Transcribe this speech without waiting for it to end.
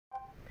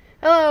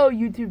Hello,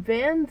 YouTube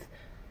fans!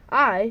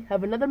 I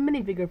have another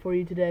minifigure for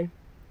you today.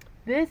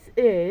 This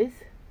is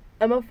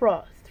Emma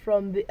Frost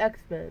from the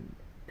X-Men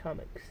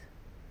comics.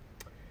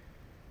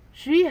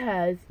 She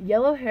has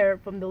yellow hair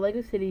from the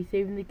Lego City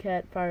Saving the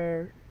Cat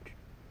fire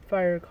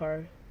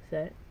car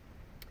set.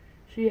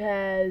 She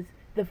has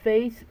the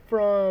face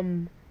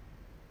from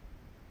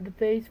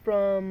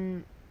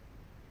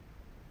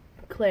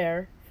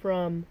Claire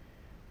from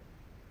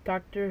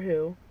Doctor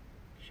Who.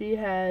 She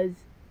has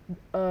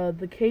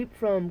the cape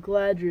from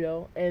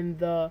Galadriel and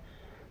the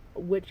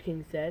Witch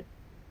King set.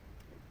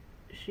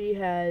 She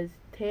has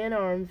tan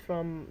arms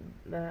from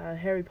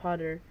Harry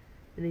Potter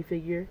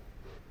minifigure.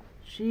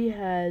 She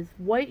has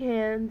white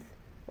hands,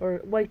 or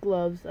white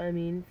gloves, I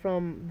mean,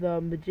 from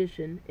the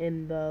Magician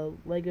in the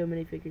Lego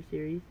minifigure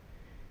series.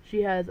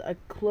 She has a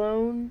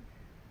clone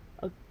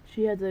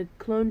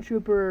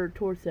trooper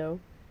torso,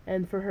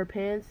 and for her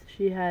pants,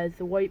 she has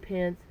the white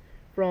pants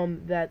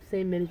from that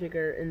same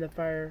minifigure in the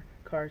fire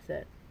car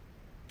set.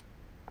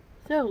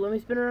 So, let me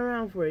spin her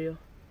around for you.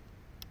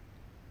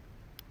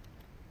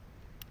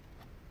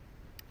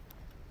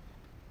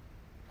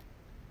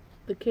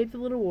 The cape's a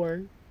little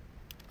worn,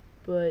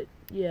 but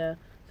yeah.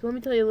 So let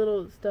me tell you a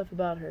little stuff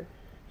about her.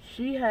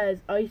 She has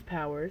ice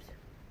powers,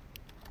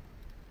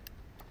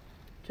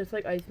 just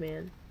like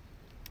Iceman,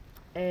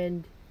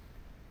 and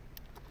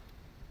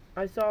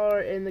I saw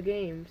her in the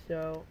game,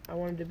 so I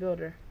wanted to build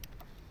her.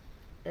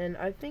 And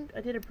I think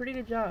I did a pretty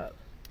good job.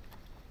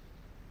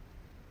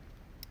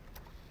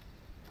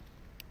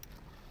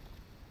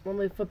 Let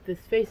me flip this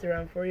face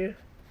around for you.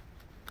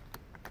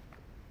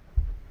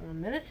 1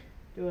 minute.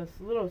 Do a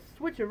little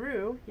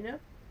switcheroo, you know?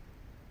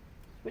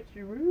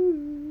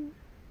 Switcheroo.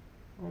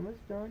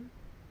 Almost done.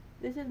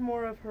 This is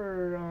more of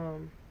her,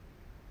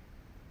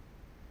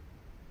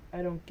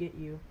 I don't get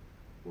you.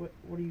 What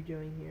are you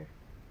doing here?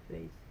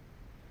 Face.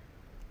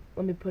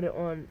 Let me put it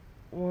on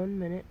 1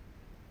 minute.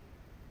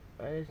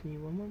 I just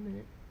need 1 more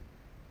minute.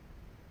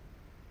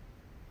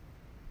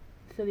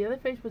 So the other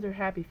face was her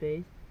happy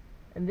face.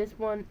 And this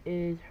one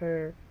is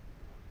her,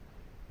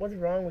 what's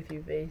wrong with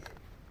you face?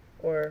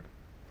 Or,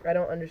 I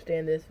don't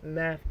understand this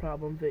math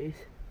problem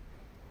face.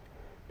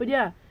 But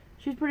yeah,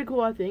 she's pretty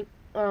cool, I think.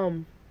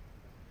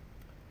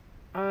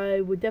 I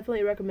would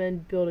definitely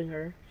recommend building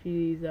her.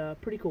 She's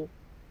pretty cool.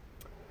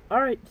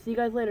 Alright, see you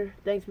guys later.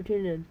 Thanks for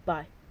tuning in.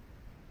 Bye.